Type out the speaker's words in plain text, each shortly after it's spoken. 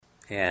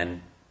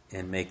and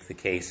make the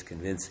case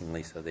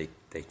convincingly so they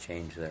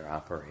change their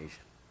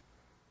operation.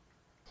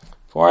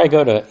 Before I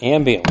go to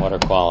ambient water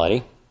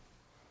quality,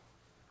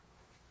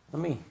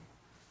 let me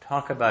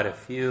talk about a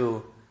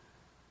few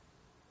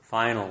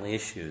final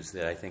issues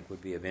that I think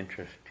would be of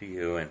interest to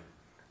you, and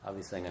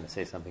obviously I'm going to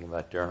say something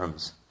about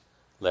Durham's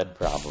lead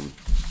problem.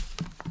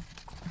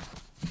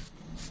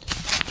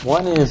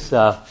 One is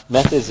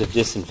methods of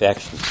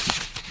disinfection.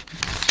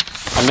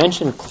 I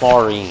mentioned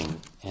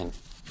chlorine and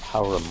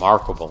how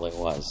remarkable it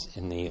was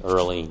in the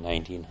early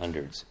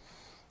 1900s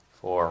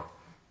for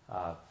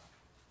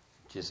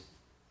just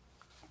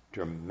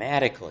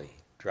dramatically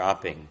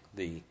dropping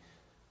the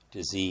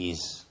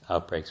disease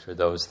outbreaks for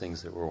those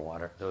things that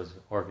were those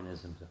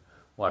organisms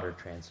water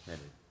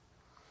transmitted.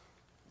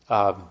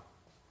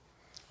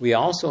 We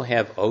also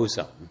have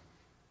ozone,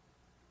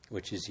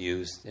 which is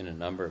used in a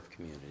number of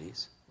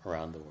communities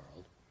around the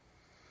world.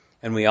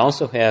 And we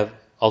also have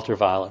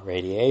ultraviolet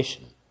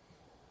radiation.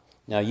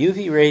 Now,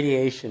 UV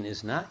radiation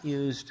is not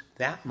used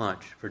that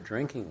much for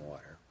drinking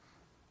water,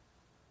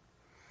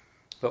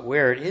 but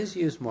where it is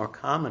used more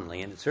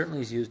commonly, and it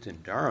certainly is used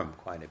in Durham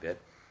quite a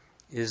bit,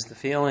 is the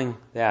feeling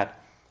that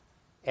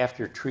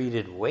after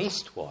treated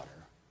wastewater,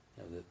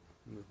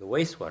 the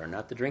wastewater,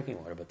 not the drinking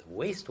water, but the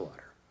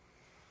wastewater,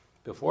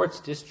 before it's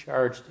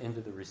discharged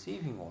into the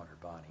receiving water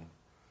body,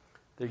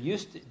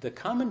 the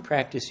common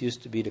practice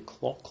used to be to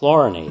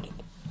chlorinate it.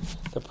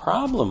 The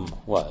problem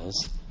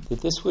was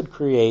that this would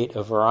create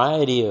a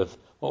variety of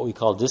what we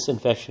call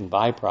disinfection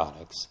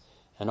byproducts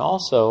and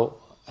also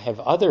have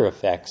other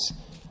effects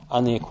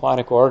on the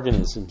aquatic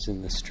organisms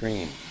in the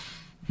stream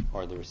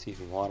or the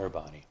receiving water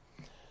body.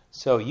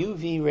 So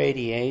UV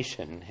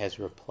radiation has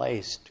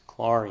replaced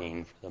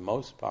chlorine for the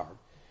most part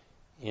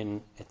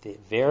at the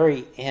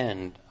very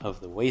end of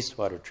the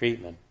wastewater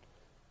treatment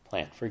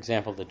plant. For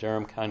example, the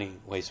Durham County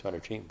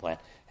wastewater treatment plant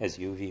has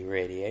UV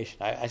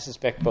radiation. I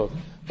suspect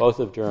both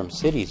of Durham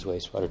City's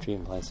wastewater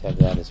treatment plants have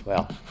that as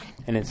well.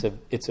 And it's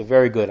a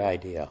very good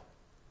idea.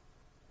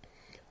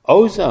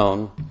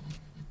 Ozone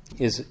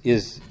is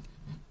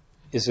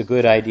a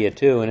good idea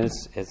too, and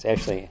it's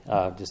actually,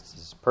 just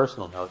as a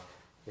personal note,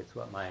 it's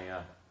what my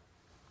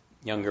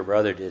younger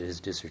brother did his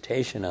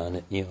dissertation on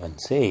at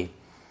UNC.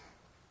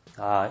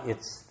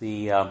 It's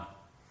the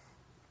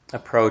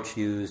approach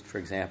used, for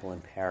example,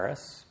 in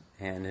Paris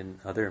and in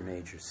other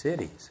major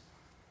cities.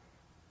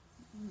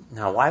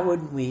 Now, why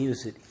wouldn't we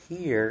use it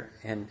here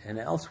and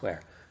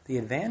elsewhere? The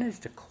advantage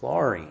to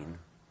chlorine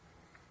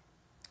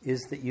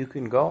is that you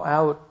can go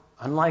out,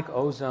 unlike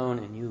ozone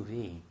and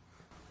UV,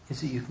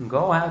 is that you can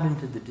go out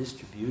into the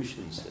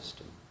distribution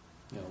system,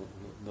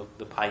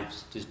 the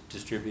pipes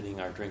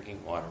distributing our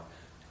drinking water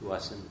to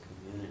us in the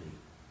community.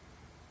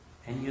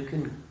 And you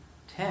can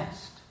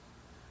test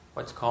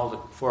what's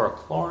called for a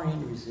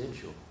chlorine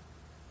residual.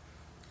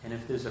 And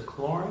if there's a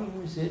chlorine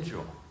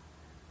residual,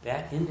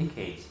 that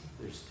indicates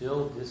there's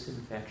still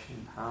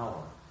disinfection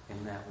power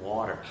in that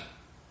water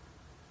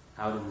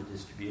out in the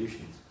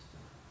distribution system.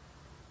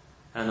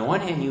 And on the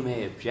one hand, you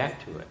may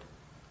object to it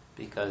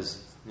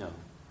because, a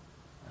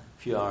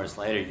few hours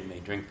later you may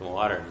drink the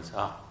water and it's,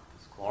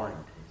 this chlorine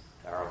tastes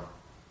terrible.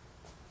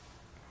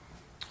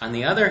 On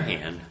the other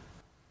hand,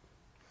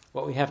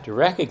 what we have to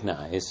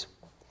recognize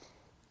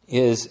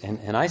is,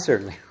 and I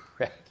certainly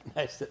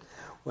recognize it,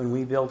 when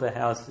we built a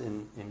house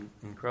in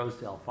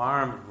Crowsdale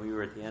Farm, and we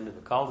were at the end of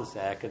the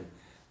cul-de-sac and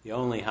the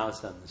only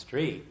house on the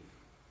street,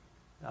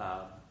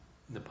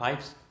 the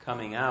pipes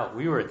coming out,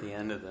 we were at the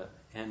end of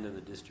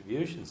the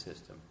distribution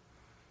system.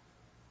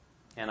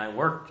 And I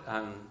worked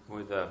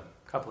with a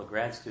couple of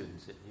grad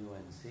students at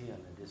UNC on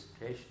the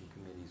dissertation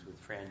committees with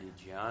Fran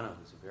DiGiano,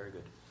 who's a very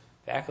good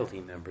faculty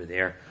member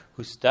there,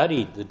 who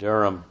studied the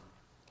Durham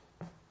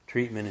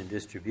treatment and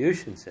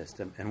distribution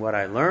system. And what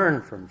I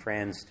learned from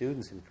Fran's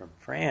students and from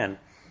Fran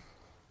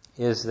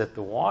is that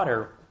the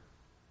water,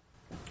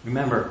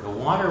 remember, the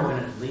water when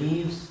it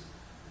leaves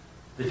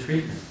the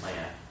treatment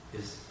plant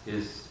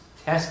is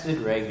tested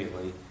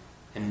regularly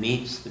and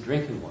meets the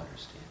drinking water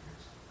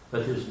standards.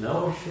 But there's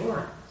no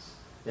assurance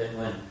that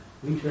when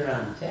we turn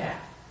on the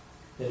tap,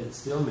 that it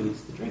still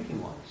meets the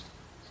drinking water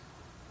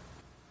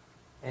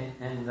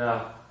standards. And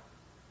a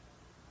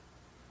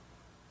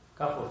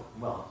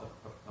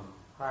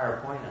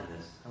prior point on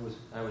this,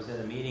 I was at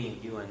a meeting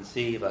at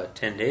UNC about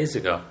 10 days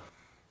ago,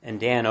 and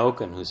Dan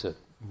Oken, who's a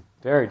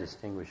very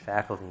distinguished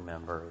faculty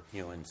member at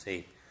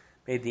UNC,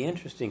 made the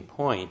interesting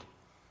point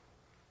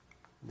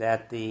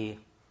that the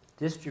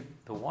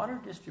water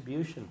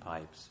distribution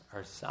pipes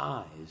are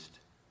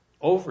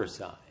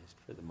oversized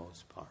for the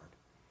most part,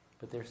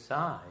 but they're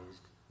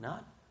sized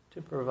not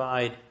to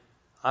provide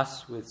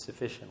us with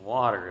sufficient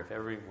water if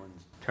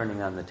everyone's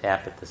turning on the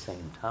tap at the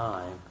same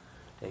time,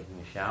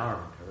 taking a shower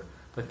or whatever,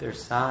 but they're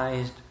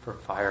sized for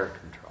fire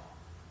control.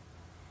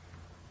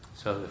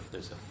 So if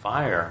there's a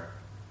fire,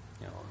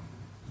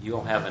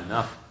 you'll have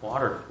enough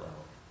water flow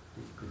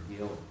that you could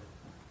deal with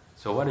it.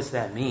 So what does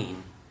that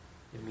mean?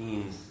 It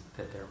means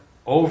that they're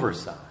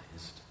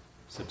oversized,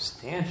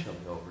 substantially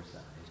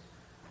oversized,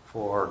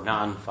 for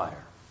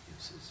non-fire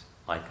uses,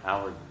 like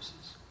our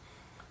uses.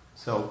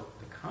 So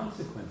the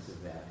consequence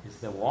of that is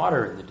the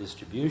water in the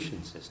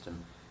distribution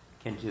system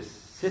can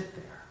just sit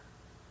there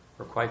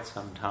for quite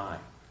some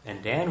time.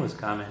 And Dan was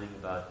commenting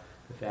about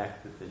the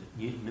fact that the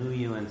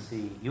new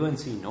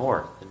UNC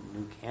North, the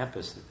new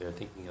campus that they're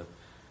thinking of,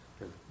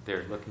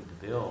 they're looking to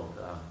build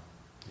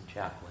in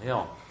Chapel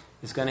Hill,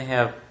 is going to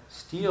have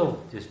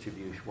steel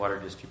water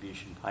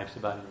distribution pipes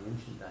about 1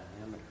 inch in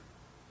diameter.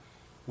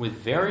 With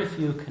very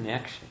few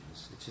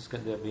connections, it's just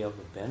going to be able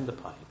to bend the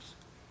pipes.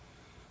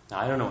 Now,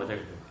 I don't know what they're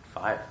going to do about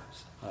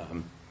fires.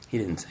 He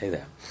didn't say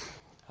that.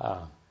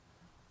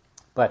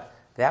 But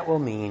that will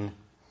mean,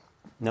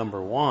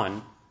 number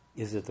one,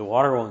 is that the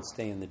water won't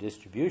stay in the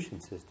distribution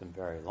system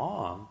very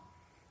long.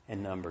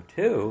 And number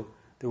two,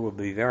 there will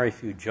be very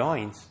few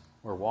joints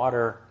where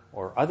water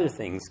or other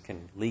things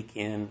can leak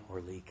in or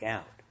leak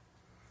out.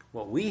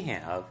 What we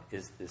have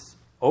is this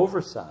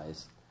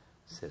oversized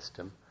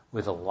system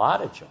with a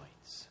lot of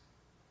joints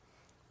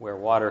where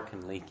water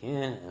can leak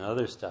in and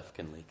other stuff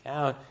can leak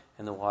out,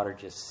 and the water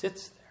just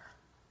sits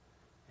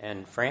there.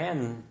 And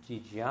Fran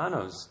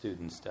Gigiano's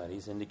student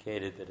studies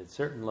indicated that at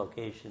certain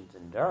locations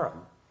in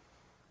Durham,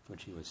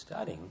 which he was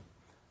studying,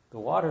 the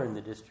water in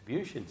the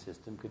distribution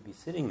system could be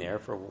sitting there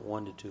for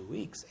 1 to 2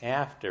 weeks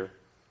after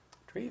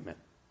treatment.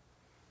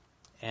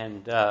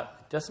 And it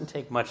doesn't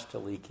take much to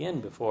leak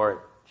in before it,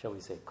 shall we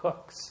say,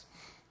 cooks,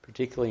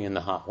 particularly in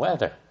the hot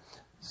weather.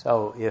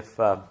 So if,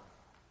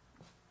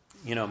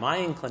 my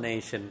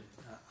inclination,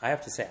 I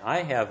have to say,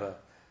 I have a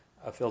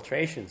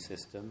filtration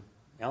system.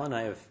 Ellen and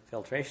I have a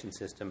filtration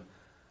system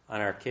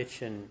on our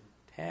kitchen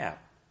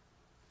tap.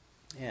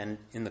 And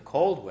in the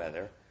cold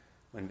weather,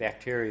 when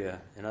bacteria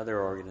and other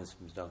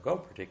organisms don't go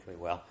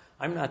particularly well,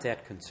 I'm not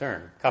that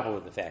concerned, coupled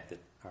with the fact that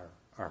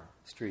our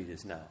street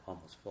is now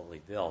almost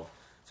fully built,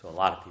 so a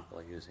lot of people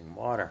are using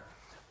water.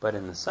 But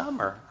in the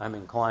summer, I'm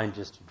inclined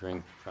just to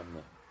drink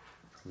from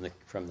the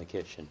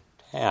kitchen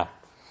tap.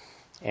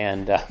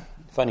 And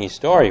funny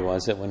story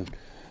was that when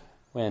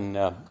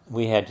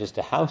we had just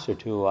a house or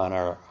two on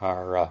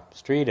our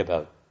street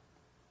about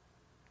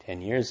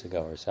 10 years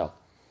ago or so,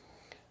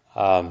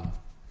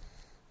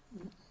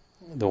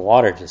 the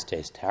water just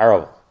tastes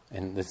terrible.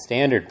 And the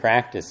standard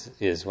practice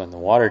is when the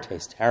water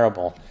tastes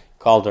terrible,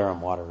 call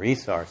Durham Water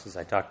Resources.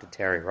 I talked to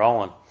Terry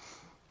Rowland,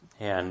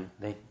 and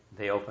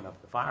they open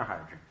up the fire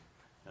hydrant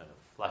to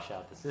flush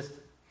out the system.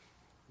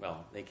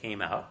 Well, they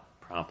came out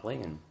promptly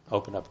and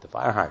opened up the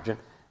fire hydrant,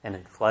 and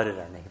it flooded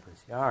our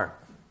neighbor's yard.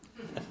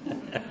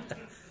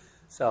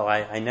 So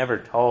I never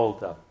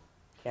told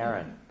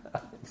Karen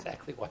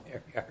exactly why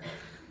her yard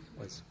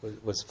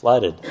was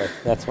flooded, but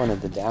that's one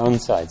of the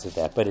downsides of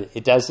that. But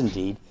it does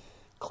indeed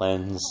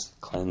cleanse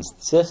the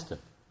system.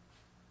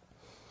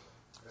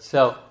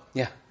 So,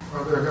 yeah.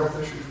 Are there health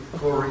issues with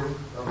chlorine?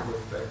 Other than the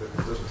fact that it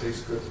doesn't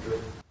taste good to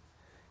drink?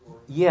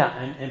 Yeah,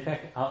 and in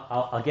fact,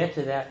 I'll get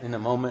to that in a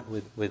moment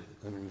with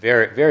a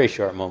very, very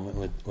short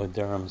moment with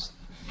Durham's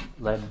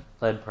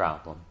lead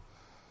problem.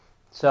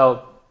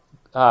 So,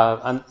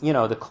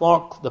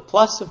 the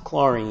plus of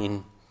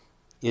chlorine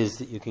is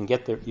that you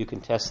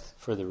can test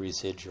for the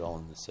residual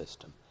in the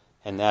system,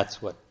 and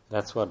that's what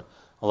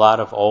a lot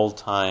of old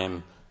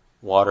time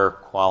water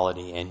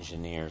quality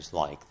engineers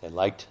like. They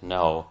like to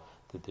know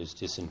that there's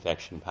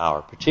disinfection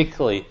power,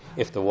 particularly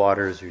if the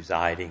water is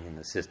residing in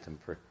the system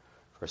for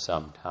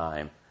some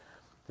time.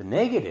 The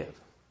negative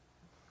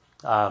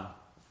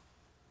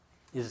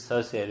is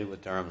associated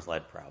with Durham's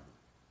lead problem.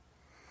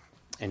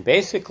 And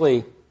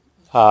basically,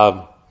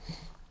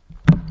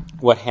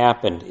 what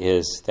happened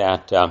is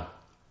that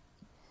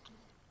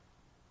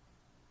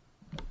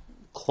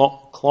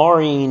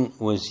chlorine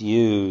was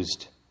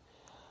used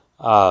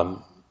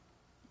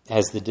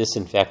as the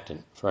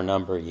disinfectant for a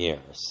number of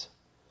years.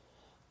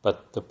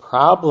 But the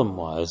problem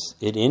was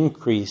it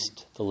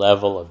increased the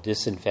level of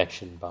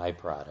disinfection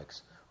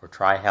byproducts, or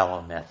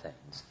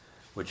trihalomethanes,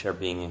 which are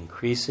being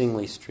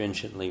increasingly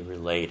stringently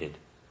related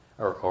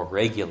or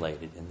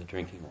regulated in the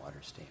drinking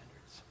water standards.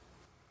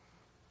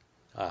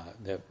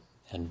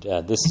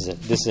 This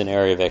is an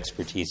area of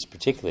expertise,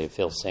 particularly of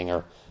Phil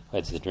Singer, who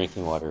heads the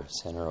Drinking Water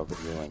Center over at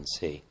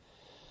UNC.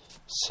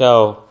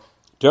 So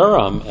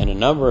Durham and a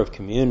number of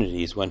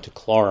communities went to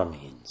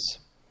chloramines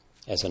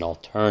as an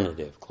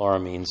alternative,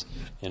 chloramines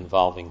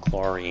involving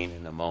chlorine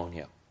and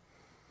ammonia.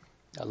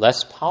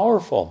 Less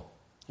powerful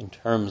in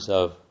terms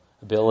of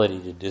ability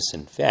to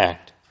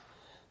disinfect,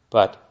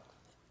 but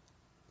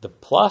the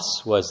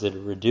plus was that it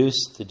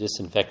reduced the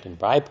disinfectant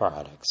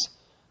byproducts,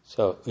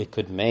 so it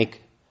could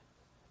make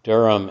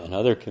Durham and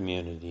other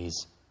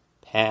communities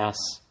pass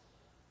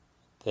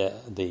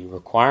the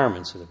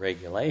requirements of the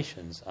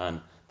regulations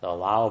on the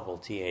allowable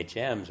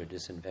THMs, or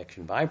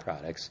disinfection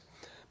byproducts,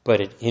 but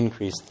it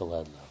increased the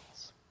lead levels.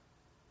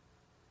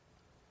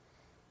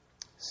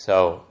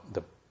 So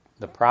the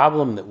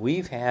problem that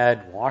we've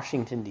had,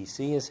 Washington,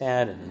 D.C. has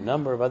had, and a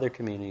number of other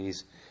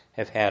communities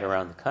have had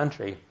around the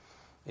country,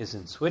 is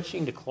in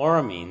switching to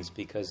chloramines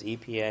because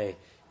EPA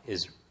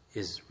is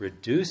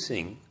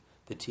reducing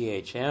the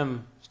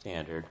THM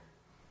standard.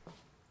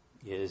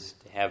 is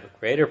to have a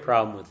greater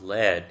problem with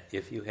lead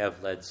if you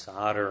have lead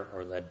solder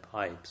or lead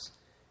pipes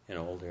in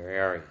older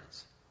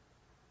areas.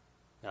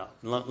 Now,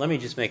 let me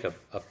just make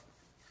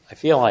I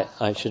feel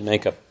I should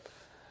make a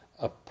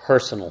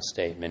personal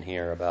statement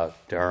here about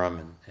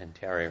Durham and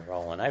Terry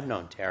Rowland. I've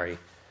known Terry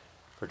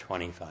for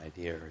 25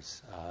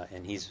 years,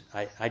 and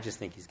I just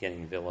think he's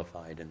getting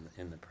vilified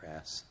in the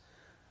press.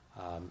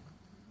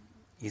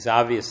 He's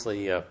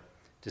obviously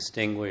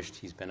distinguished.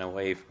 He's been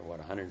away for,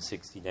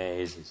 160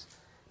 days. He's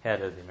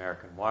head of the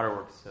American Water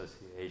Works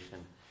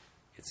Association.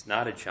 It's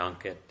not a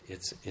junket.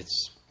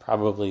 It's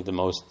probably the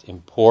most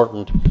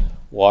important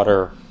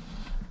water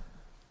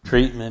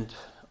treatment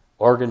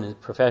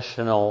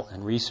professional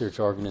and research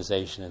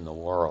organization in the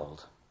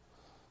world.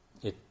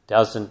 It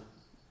doesn't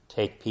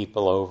take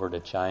people over to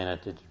China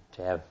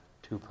to have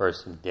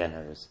two-person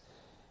dinners.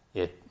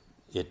 It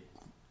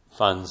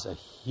funds a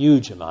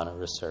huge amount of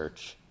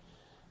research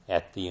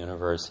at the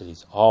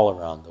universities all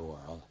around the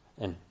world.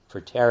 And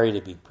for Terry to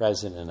be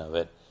president of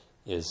it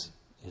is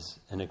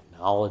an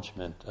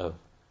acknowledgement of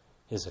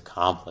his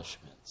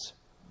accomplishments.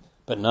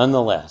 But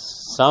nonetheless,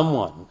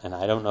 someone, and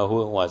I don't know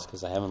who it was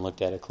because I haven't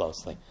looked at it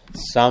closely,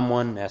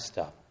 someone messed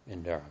up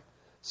in Durham.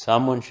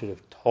 Someone should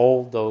have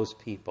told those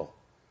people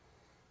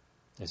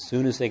as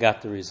soon as they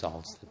got the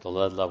results that the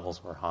lead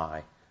levels were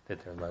high,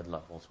 that their lead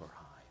levels were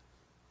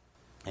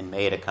high, and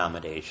made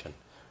accommodation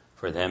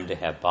for them to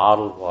have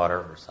bottled water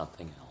or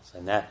something else.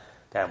 And that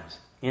was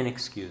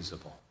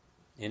inexcusable.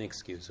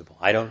 Inexcusable.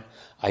 I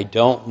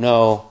don't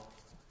know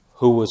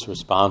who was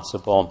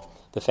responsible.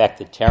 The fact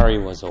that Terry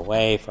was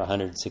away for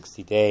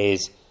 160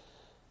 days,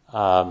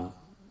 you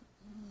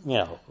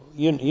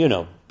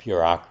know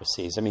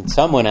bureaucracies. I mean,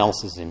 someone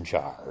else is in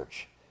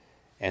charge,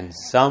 and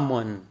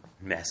someone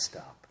messed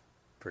up,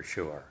 for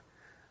sure.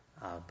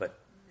 But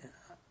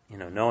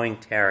knowing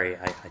Terry,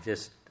 I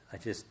just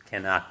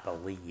cannot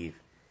believe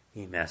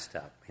he messed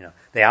up.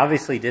 They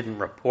obviously didn't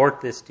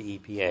report this to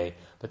EPA,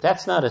 but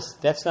that's not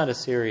a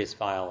serious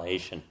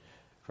violation.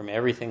 From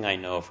everything I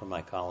know from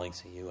my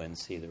colleagues at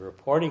UNC, the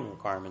reporting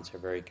requirements are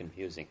very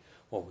confusing.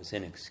 What was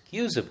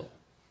inexcusable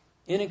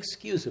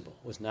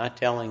was not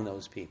telling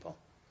those people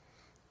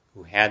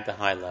who had the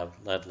high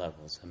lead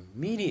levels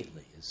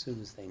immediately, as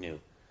soon as they knew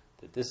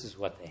that this is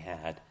what they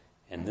had,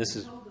 and this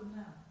is told them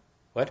now?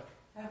 What?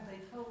 Have they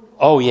told them?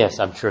 Oh yes,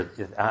 I'm sure.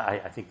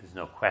 I think there's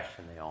no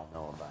question they all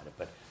know about it,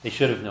 but they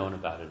should have known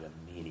about it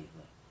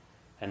immediately,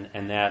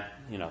 and that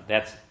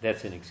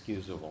that's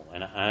inexcusable,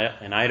 and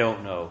I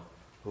don't know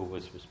who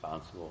was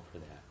responsible for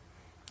that.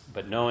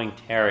 But knowing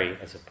Terry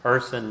as a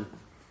person,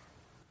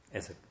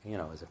 as a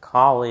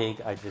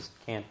colleague, I just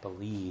can't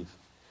believe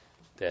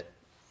that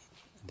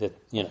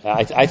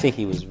I think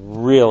he was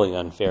really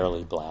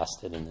unfairly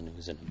blasted in the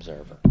News and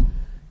Observer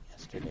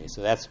yesterday.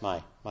 So that's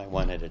my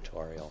one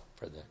editorial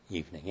for the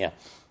evening. Yeah.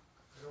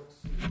 I don't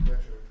see the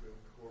connection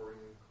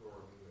between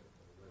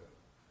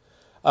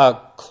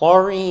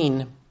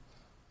chlorine,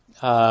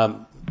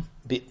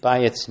 Chlorine, by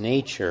its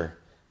nature,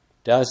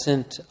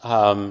 doesn't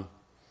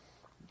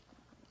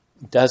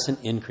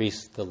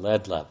increase the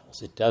lead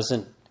levels. It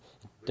doesn't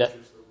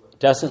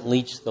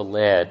leach the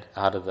lead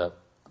out of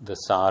the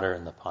solder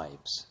in the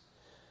pipes.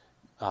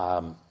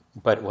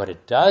 But what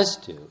it does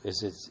do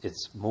is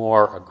it's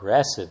more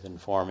aggressive in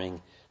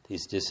forming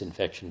these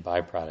disinfection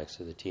byproducts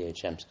of the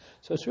THMs.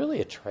 So it's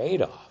really a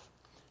trade-off.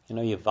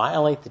 You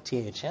violate the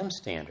THM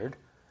standard,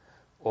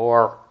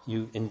 or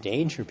you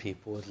endanger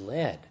people with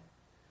lead.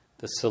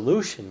 The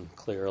solution,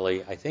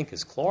 clearly, I think,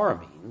 is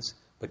chloramines,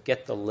 but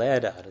get the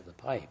lead out of the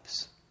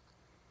pipes.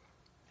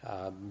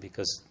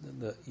 Because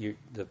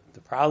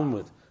the problem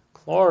with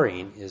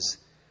chlorine is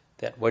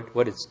that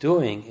what it's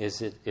doing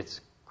is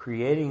it's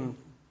creating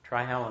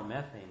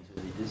trihalomethanes,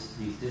 or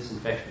these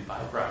disinfection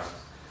byproducts,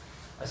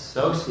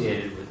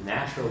 associated with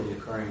naturally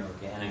occurring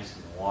organics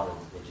in the water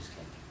that they just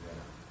can't get rid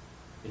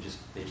of.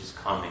 They just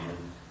come in,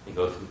 they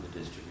go through the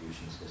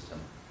distribution system,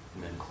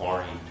 and then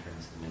chlorine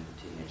turns them into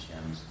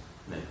THMs,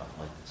 and they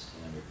violate the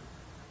standard.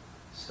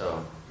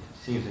 So it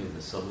seems to me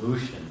the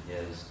solution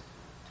is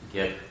to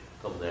get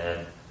the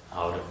lead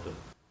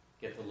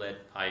get the lead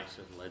pipes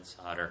or the lead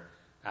solder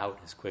out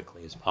as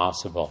quickly as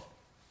possible,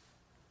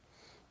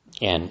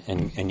 and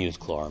use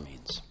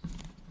chloramines.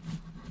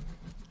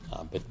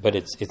 But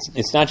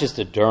it's not just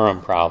a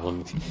Durham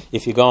problem.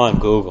 If you go on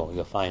Google,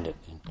 you'll find it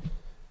in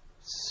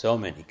so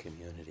many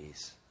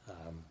communities.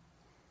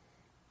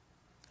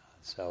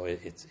 So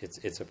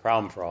it's a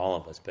problem for all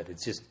of us. But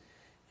it's just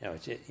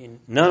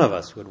none of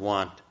us would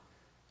want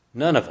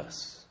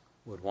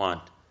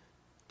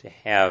to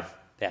have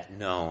that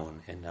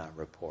known and not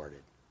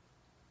reported,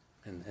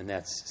 and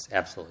that's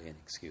absolutely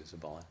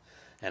inexcusable.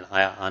 And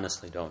I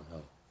honestly don't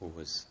know who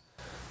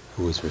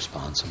was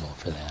responsible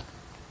for that.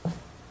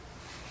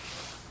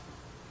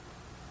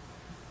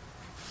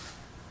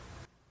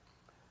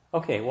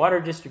 Okay, water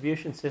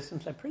distribution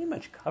systems. I pretty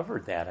much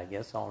covered that, I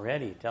guess,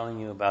 already, telling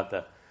you about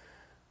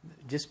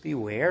just be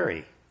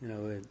wary.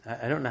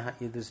 I don't know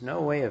there's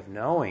no way of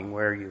knowing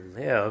where you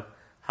live,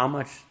 how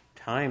much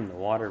time the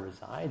water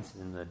resides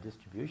in the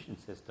distribution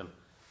system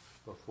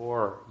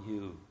before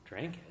you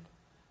drink it.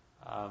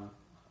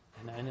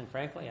 And then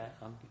frankly,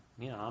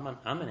 I'm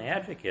an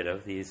advocate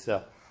of these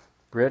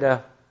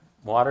Brita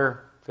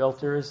water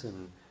filters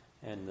and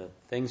the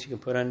things you can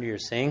put under your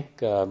sink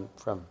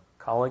from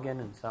Culligan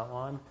and so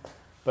on.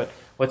 But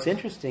what's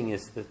interesting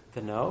is that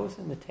the nose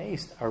and the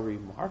taste are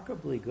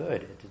remarkably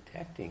good at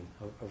detecting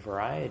a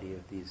variety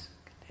of these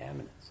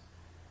contaminants.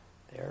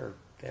 They're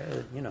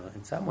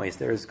in some ways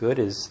they're as good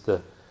as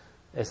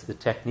the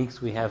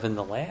techniques we have in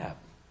the lab.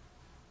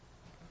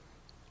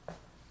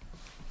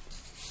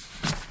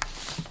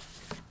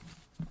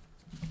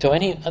 So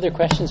any other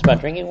questions about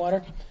drinking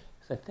water?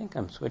 Because I think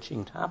I'm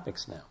switching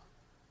topics now.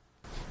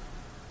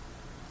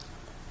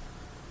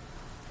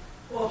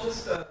 Well,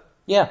 just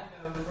Yeah.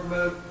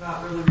 remote,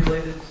 not really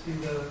related to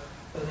the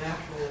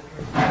natural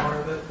drinking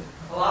water, but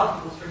a lot of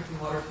people's drinking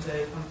water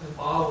today comes in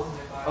bottles and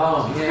they buy it.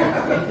 Oh,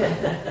 yeah.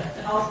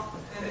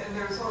 And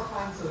there's all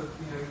kinds of,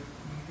 you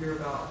hear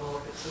about, well,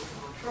 if it sits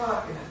on a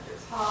truck and it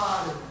gets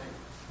hot and then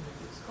it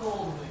gets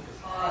cold and then it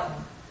gets hot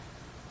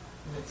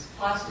and it's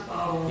plastic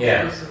bottles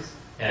versus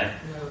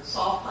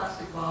soft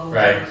plastic bottles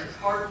versus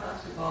hard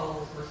plastic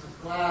bottles versus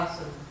glass.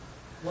 And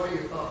what are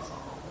your thoughts on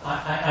all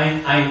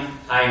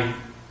that?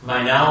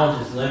 My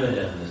knowledge is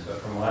limited on this, but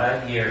from what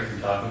I hear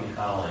from talking to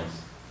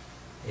colleagues,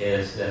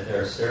 is that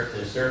there's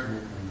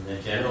certain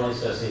that generally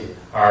associated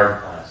with hard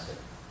plastic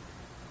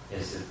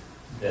is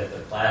that the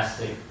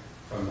plastic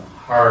from the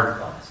hard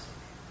plastic,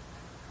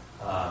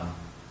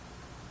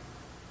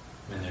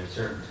 and there are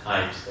certain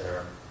types that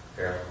are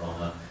fairly well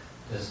known,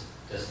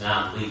 does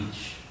not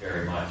leach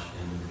very much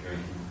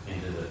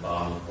into the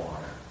bottled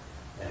water.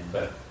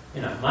 But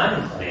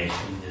my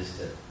inclination is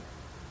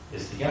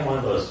to get one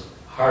of those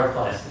hard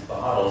plastic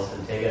bottles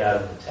and take it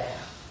out of the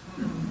tap.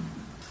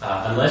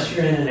 Unless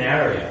you're in an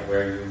area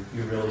where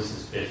you're really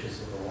suspicious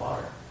of the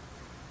water.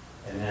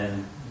 And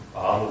then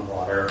bottled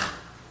water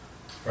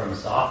from a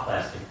soft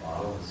plastic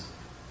bottle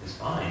is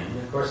fine. And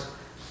of course,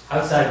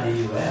 outside the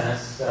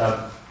U.S.,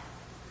 I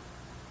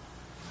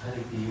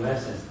think the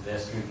U.S. has the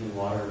best drinking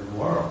water in the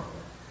world.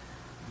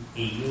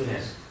 The EU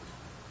has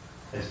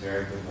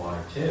very good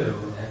water too.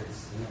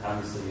 And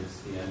obviously, it's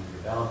the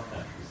underdeveloped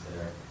countries that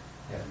are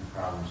having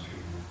problems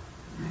treating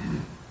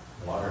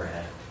water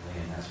adequately,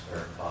 and that's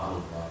where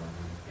bottled water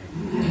came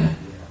from the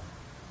idea.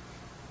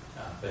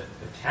 But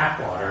tap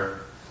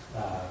water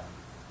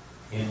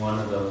in one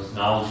of those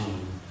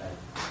Nalgene type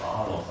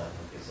bottles, I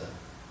think, is a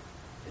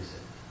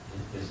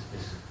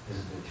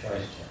good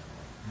choice generally.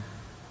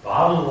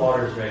 Bottled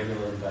water is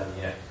regulated by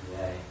the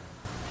FDA.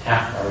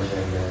 Tap water is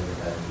regulated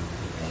by the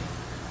EPA.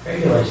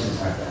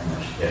 Regulations aren't that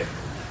much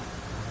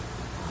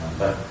different,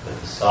 but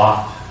the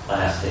soft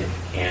plastic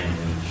can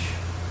reach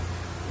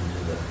into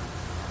the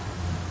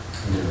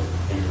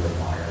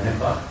water, and it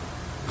costs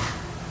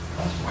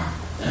more.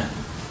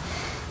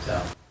 So,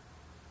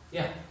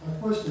 yeah. My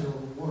question on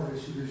the water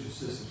distribution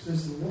system: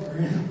 since the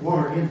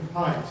water in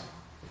pipes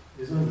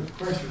is under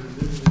pressure,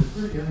 is it a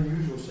pretty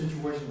unusual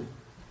situation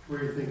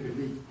where you think it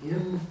leak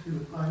into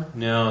the pipe?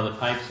 No, the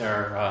pipes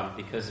are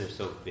because they're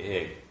so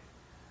big.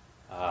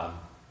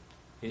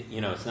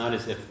 It's not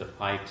as if the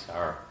pipes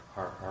are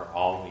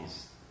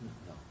always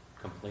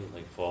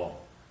completely full.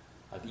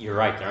 You're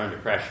right; they're under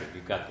pressure.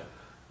 You've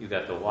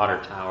got the water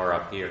tower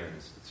up here, and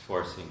it's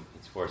forcing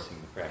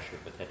the pressure,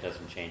 but that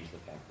doesn't change the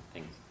fact that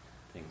things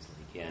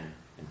leak in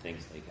and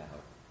things leak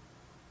out.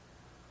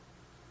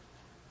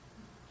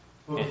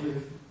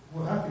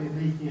 Well, how can it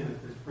leak in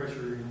if there's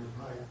pressure in the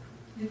pipe?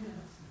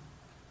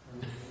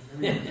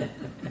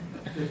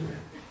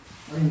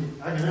 I mean,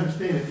 I can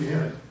understand if you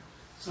had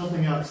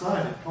something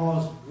outside that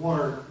caused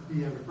water to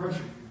be under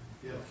pressure.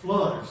 You had a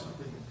flood or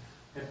something,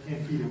 and had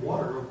 10 feet of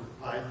water over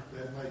the pipe,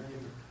 that might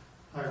give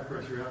higher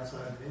pressure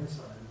outside and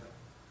inside.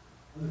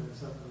 But other than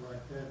something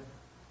like that.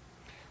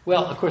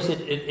 Well, of course,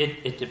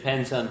 it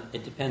depends on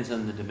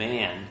the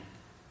demand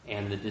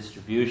and the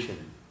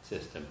distribution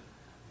system,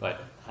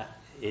 but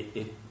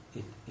it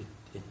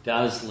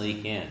does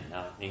leak in.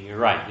 Now, you're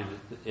right;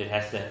 it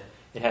has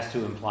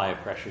to imply a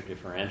pressure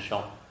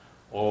differential,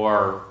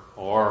 or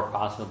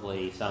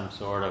possibly some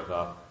sort of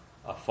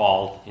a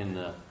fault in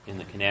the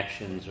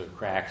connections or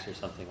cracks or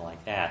something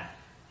like that,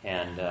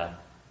 and I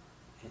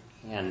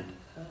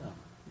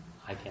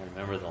can't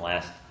remember the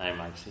last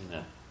time I've seen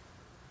a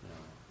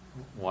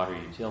water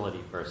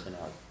utility person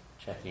out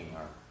checking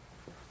our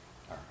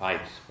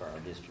pipes for our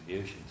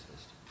distribution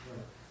system.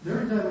 Right.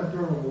 Every time I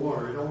turn on the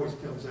water, it always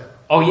comes out.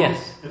 Oh,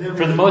 yes.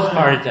 For the most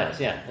part, it does.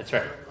 Yeah, that's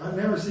right. I've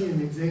never seen an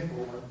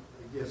example,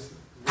 I guess,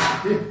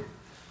 that it did,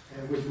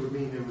 and which would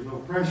mean there was no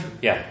pressure.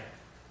 Yeah.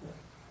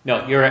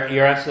 No, you're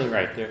absolutely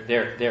right.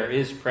 There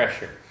is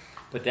pressure,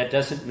 but that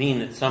doesn't mean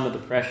that some of the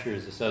pressure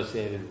is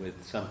associated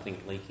with something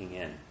leaking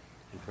in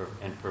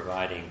and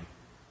providing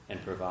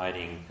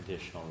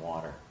additional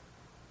water.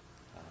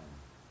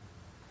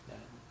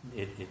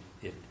 It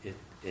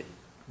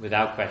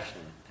without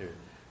question,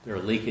 there are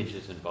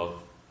leakages in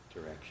both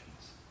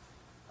directions.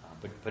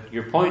 But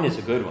your point is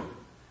a good one.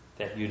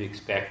 that you'd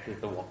expect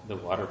that the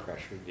water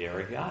pressure would be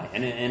very high.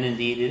 And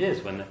indeed it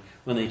is. When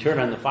they turn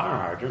on the fire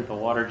hydrant, the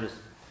water just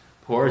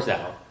pours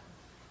out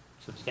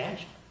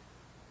substantially.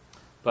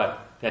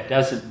 But that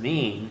doesn't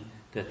mean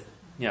that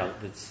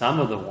some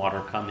of the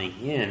water coming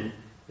in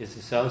is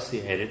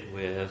associated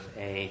with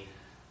a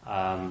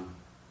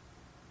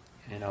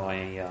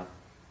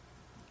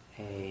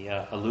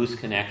loose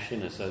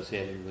connection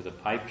associated with a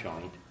pipe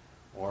joint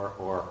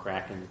or a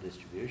crack in the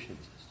distribution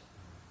system.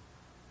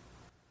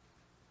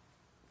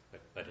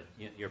 But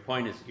your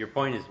point is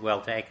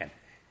well taken.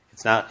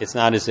 It's not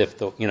as if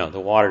the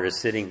water is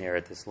sitting there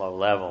at this low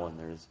level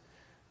and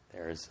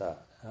there's a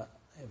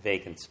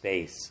vacant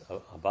space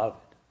above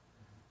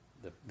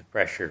it. The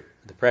pressure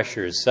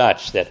is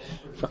such that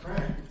For the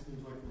crack, it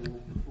seems like the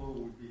flow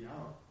would be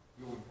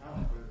going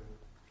out.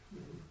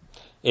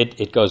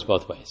 it goes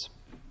both ways.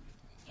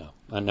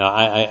 No,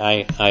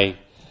 I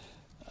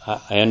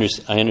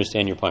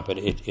understand your point, but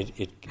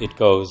it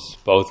goes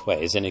both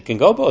ways, and it can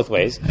go both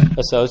ways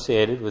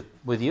associated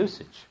with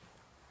usage.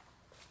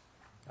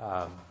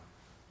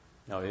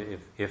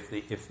 If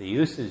the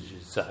usage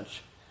is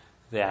such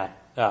that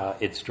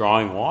it's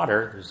drawing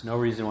water, there's no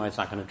reason why it's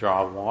not going to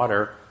draw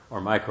water or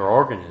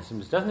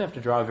microorganisms. It doesn't have to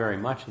draw very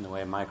much in the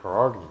way of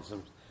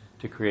microorganisms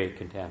to create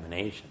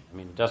contamination. I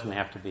mean, it doesn't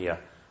have to be a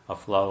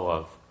flow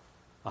of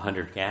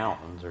 100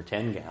 gallons or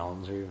 10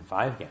 gallons or even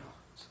 5 gallons.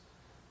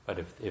 But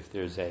if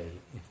there's a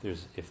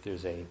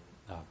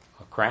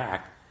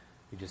crack,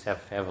 you just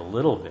have to have a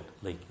little bit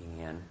leaking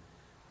in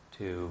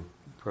to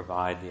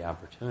provide the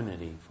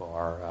opportunity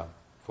for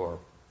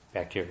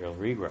bacterial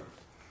regrowth.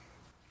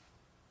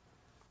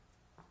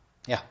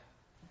 Yeah.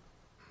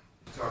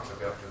 You talked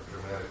about the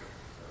dramatic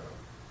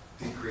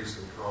decrease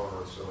in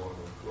tolerance on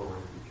when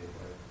chlorine became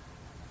added.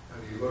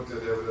 Have you looked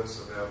at evidence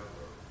about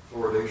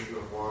fluoridation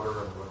of water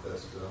and what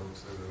that's done to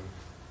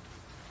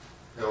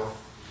health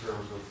in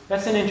terms of...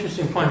 That's an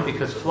interesting point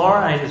because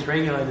fluoride is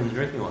regulated in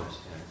drinking water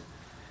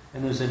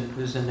standards. And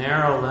there's a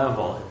narrow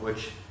level at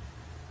which,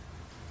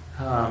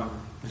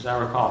 as I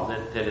recall,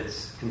 that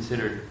it's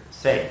considered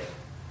safe.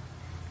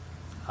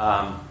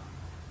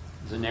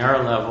 There's a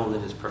narrow level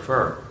that is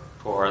preferred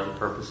for the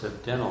purpose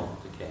of dental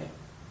decay.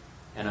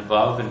 And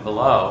above and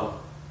below,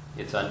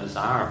 it's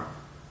undesirable.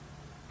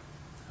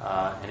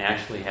 And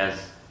actually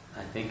has,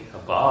 I think it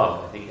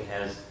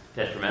has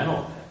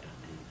detrimental effect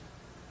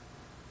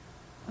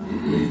on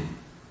teeth.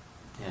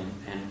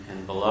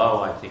 And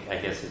below, I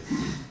guess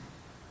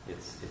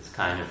it's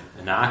kind of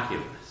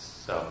innocuous.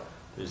 So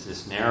there's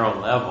this narrow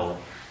level.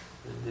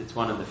 It's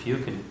one of the few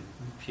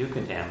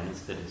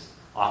contaminants that is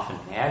often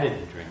added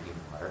to drinking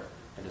water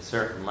at a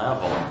certain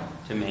level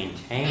to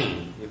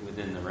maintain it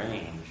within the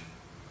range,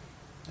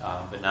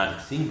 but not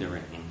exceed the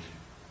range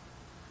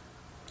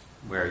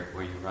where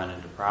you run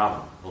into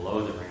problems.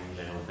 Below the range,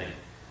 I don't think,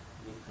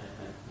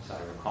 as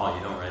I recall,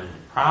 you don't run into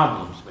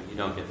problems, but you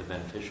don't get the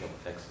beneficial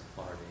effects of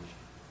fluoridation.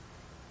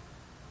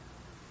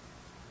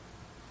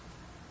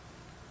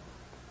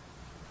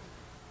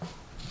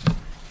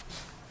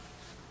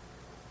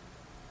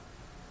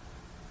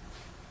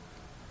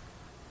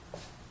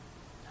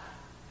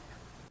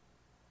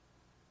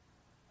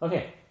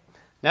 Okay,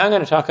 now I'm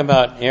going to talk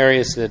about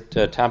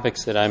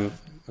topics that I'm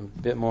a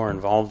bit more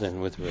involved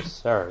in with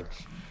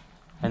research,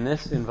 and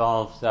this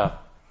involves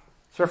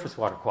surface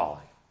water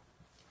quality.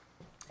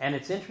 And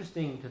it's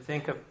interesting to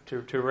think of,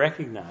 to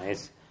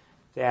recognize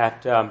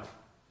that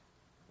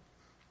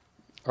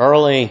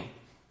early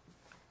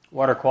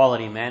water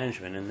quality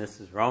management, and this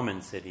is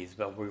Roman cities,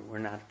 but we're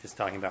not just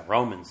talking about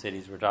Roman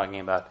cities, we're talking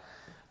about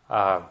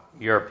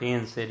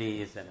European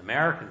cities and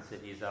American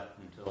cities up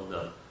until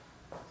the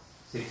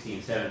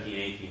 16,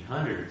 17,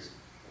 1800s,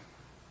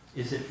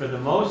 is that for the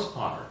most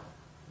part,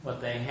 what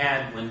they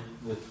had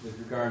with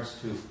regards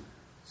to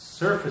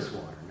surface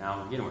water.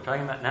 Now, we're not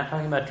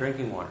talking about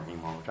drinking water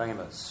anymore. We're talking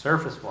about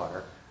surface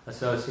water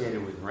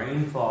associated with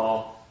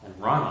rainfall and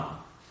runoff.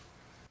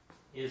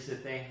 Is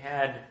that they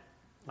had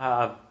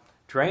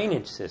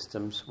drainage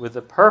systems with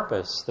a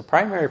purpose. The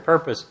primary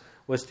purpose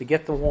was to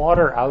get the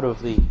water out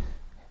of the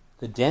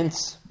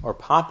dense or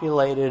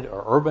populated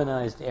or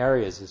urbanized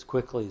areas as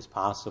quickly as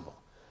possible.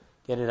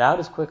 Get it out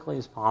as quickly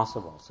as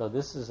possible. So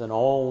this is an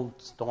old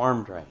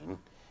storm drain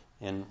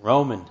in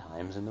Roman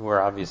times, and there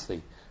were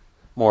obviously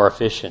more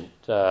efficient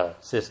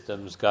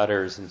systems,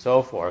 gutters, and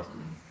so forth.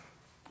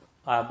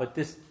 But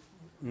this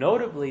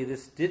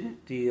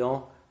didn't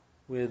deal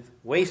with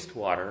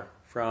wastewater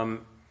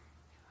from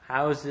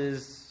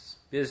houses,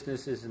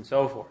 businesses, and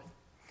so forth.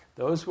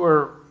 Those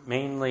were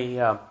mainly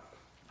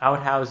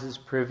outhouses,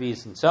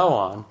 privies, and so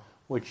on,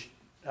 which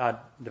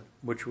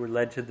were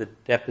led to the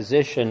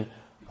deposition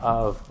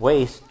of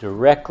waste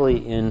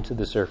directly into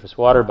the surface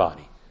water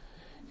body.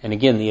 And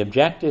again, the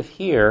objective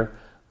here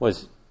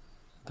was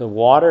the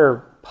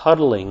water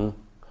puddling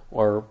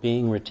or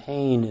being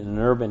retained in an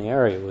urban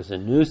area was a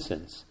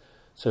nuisance.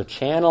 So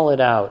channel it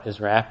out as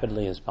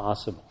rapidly as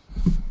possible.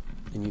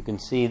 And you can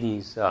see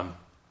these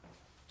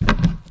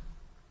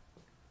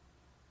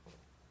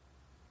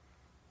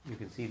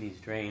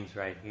drains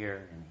right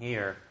here and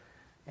here.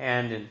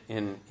 And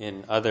in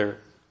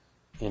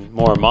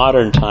more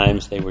modern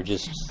times, they were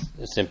just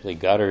simply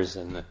gutters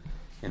in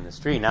the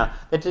street. Now,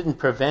 that didn't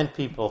prevent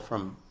people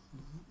from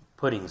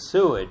putting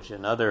sewage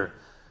and other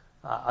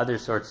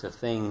sorts of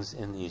things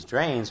in these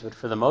drains, but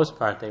for the most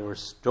part, they were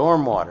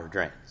stormwater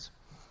drains,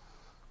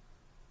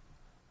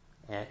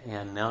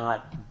 and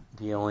not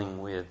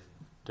dealing with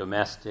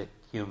domestic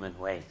human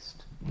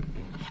waste.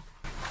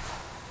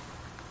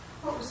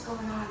 What was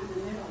going on in the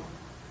middle?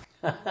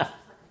 Like a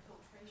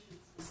filtration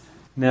system.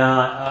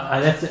 No,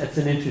 that's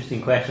an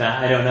interesting question.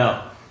 I don't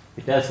know.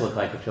 It does look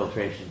like a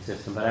filtration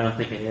system, but I don't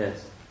think it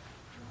is.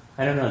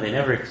 I don't know. They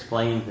never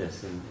explained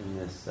this in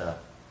this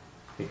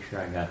picture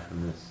I got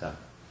from this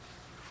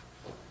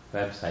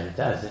website. It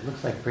does. It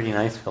looks like a pretty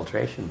nice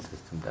filtration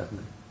system, doesn't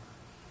it?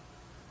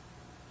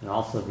 And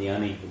also the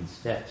uneven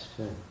steps,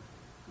 too.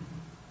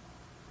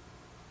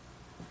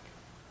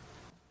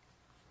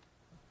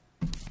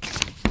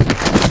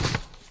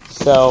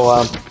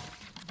 So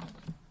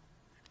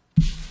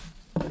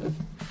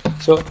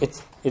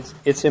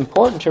it's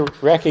important to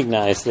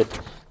recognize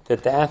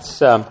that's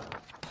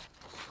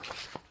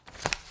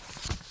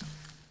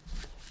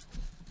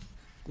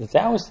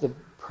that was the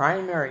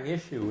primary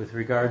issue with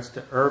regards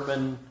to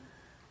urban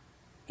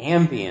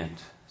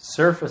ambient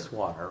surface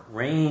water,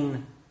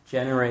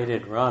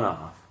 rain-generated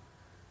runoff,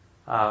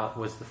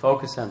 was the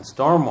focus on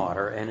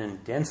stormwater, and in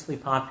densely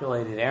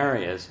populated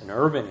areas, in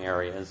urban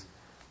areas,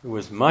 there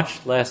was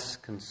much less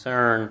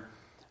concern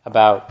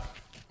about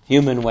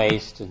human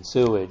waste and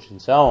sewage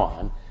and so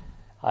on.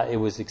 It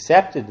was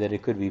accepted that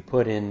it could be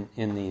put in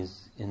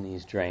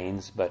these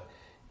drains, but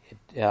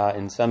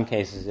in some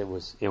cases it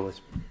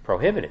was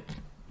prohibited.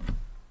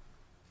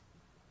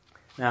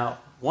 Now,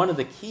 one of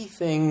the key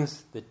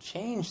things that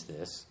changed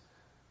this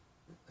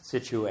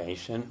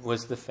situation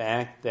was the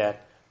fact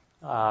that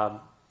at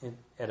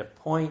a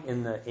point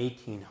in the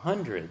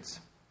 1800s,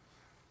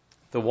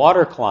 the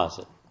water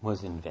closet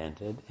was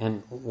invented,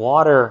 and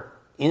water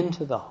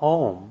into the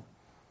home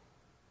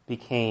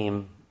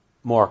became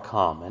more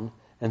common,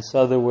 and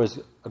so there was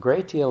a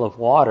great deal of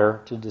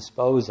water to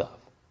dispose of.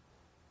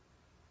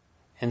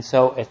 And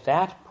so at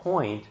that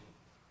point,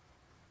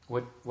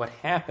 what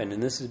happened,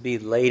 and this would be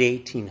late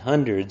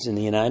 1800s in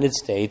the United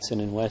States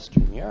and in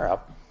Western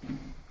Europe,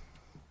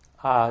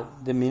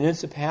 the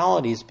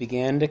municipalities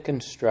began to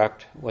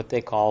construct what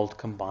they called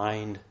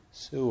combined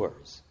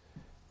sewers,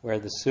 where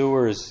the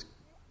sewers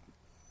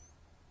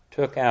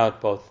took out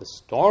both the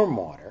storm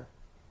water,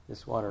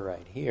 this water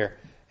right here,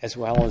 as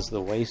well as the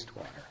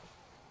wastewater.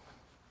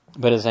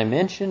 But as I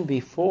mentioned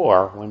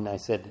before, when I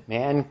said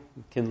man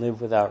can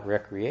live without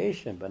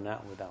recreation but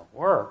not without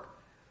work,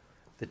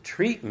 the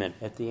treatment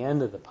at the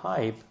end of the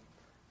pipe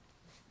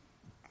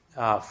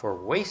for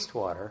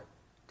wastewater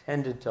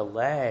tended to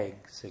lag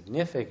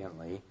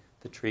significantly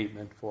the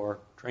treatment for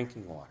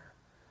drinking water.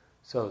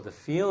 So the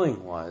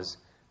feeling was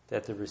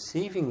that the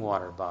receiving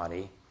water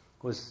body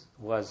was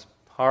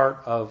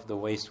part of the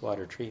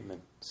wastewater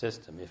treatment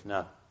system, if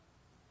not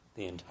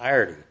the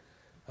entirety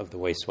of the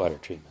wastewater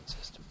treatment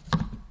system.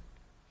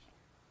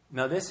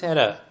 Now, this had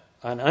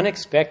an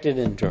unexpected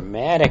and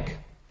dramatic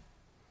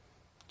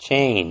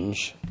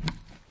change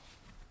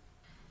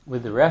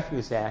with the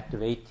Refuse Act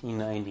of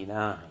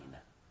 1899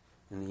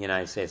 in the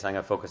United States. I'm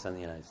going to focus on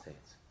the United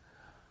States.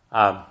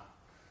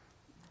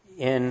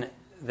 In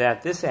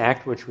that this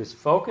act, which was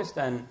focused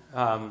on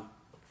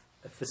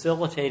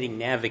facilitating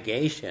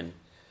navigation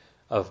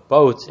of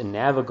boats in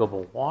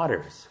navigable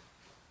waters,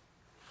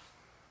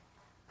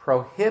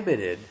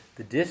 prohibited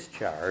the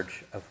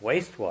discharge of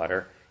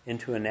wastewater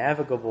into a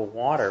navigable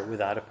water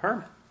without a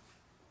permit.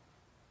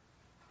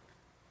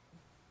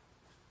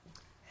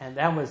 And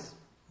that was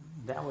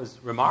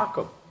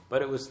remarkable,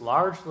 but it was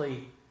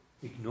largely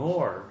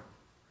ignored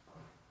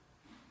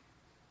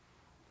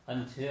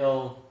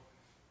until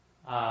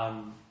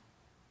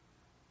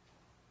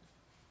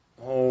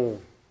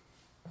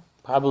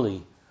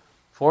probably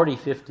 40,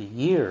 50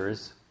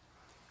 years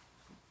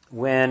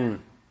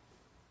when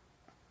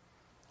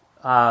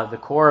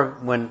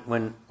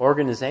when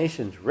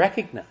organizations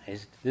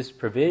recognized this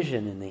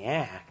provision in the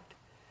Act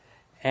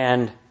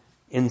and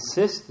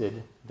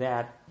insisted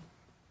that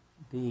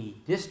the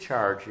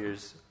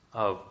dischargers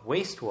of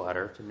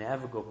wastewater to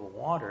navigable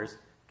waters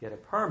get a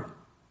permit.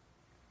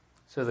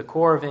 So the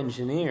Corps of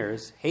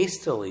Engineers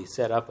hastily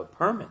set up a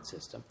permit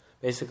system,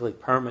 basically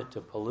permit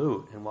to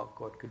pollute and what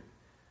could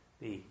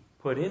be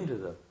put into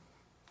the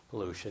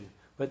pollution.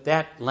 But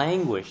that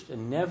languished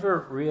and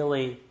never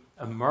really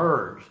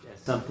emerged as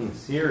something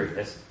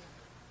serious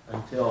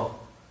until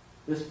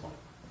this point,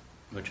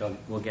 which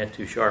we'll get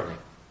to shortly.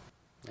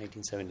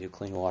 1972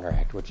 Clean Water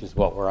Act, which is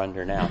what we're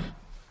under now.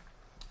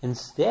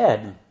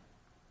 Instead,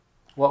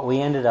 what we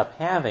ended up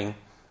having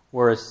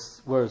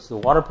was the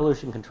Water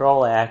Pollution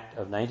Control Act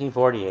of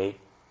 1948,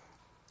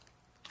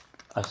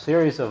 a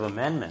series of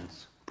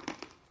amendments.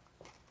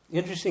 The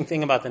interesting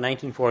thing about the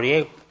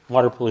 1948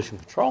 Water Pollution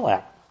Control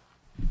Act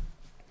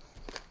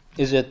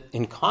is that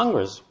in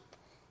Congress,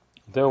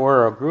 there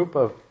were a group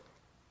of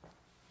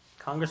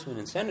congressmen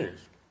and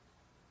senators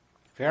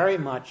very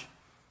much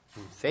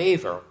in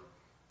favor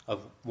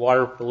of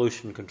water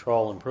pollution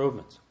control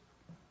improvements.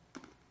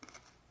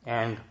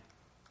 And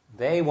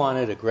they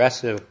wanted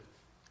aggressive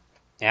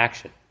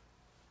action.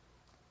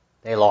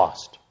 They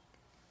lost.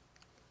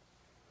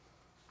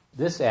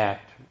 This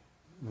act,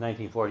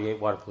 1948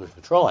 Water Pollution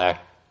Control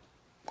Act,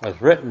 was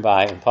written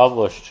by and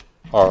published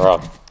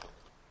or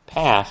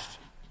passed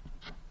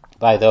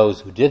by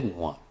those who didn't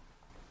want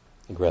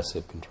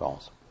aggressive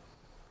controls.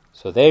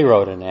 So they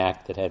wrote an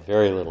act that had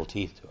very little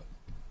teeth to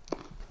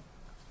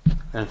it.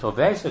 And so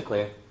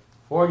basically,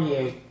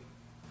 48,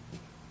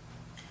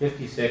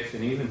 56,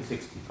 and even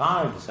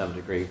 65 to some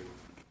degree,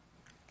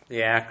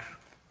 the act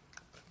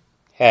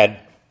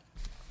had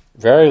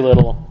very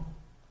little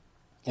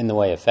in the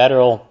way of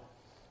federal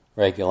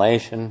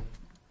regulation,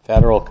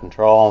 federal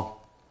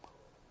control,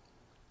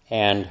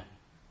 and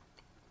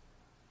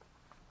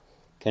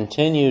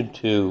continued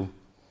to,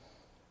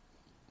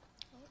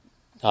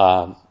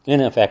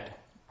 in effect,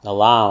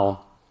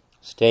 allow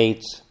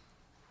states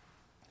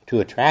to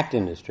attract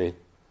industry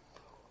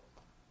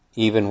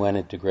even when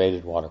it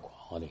degraded water quality.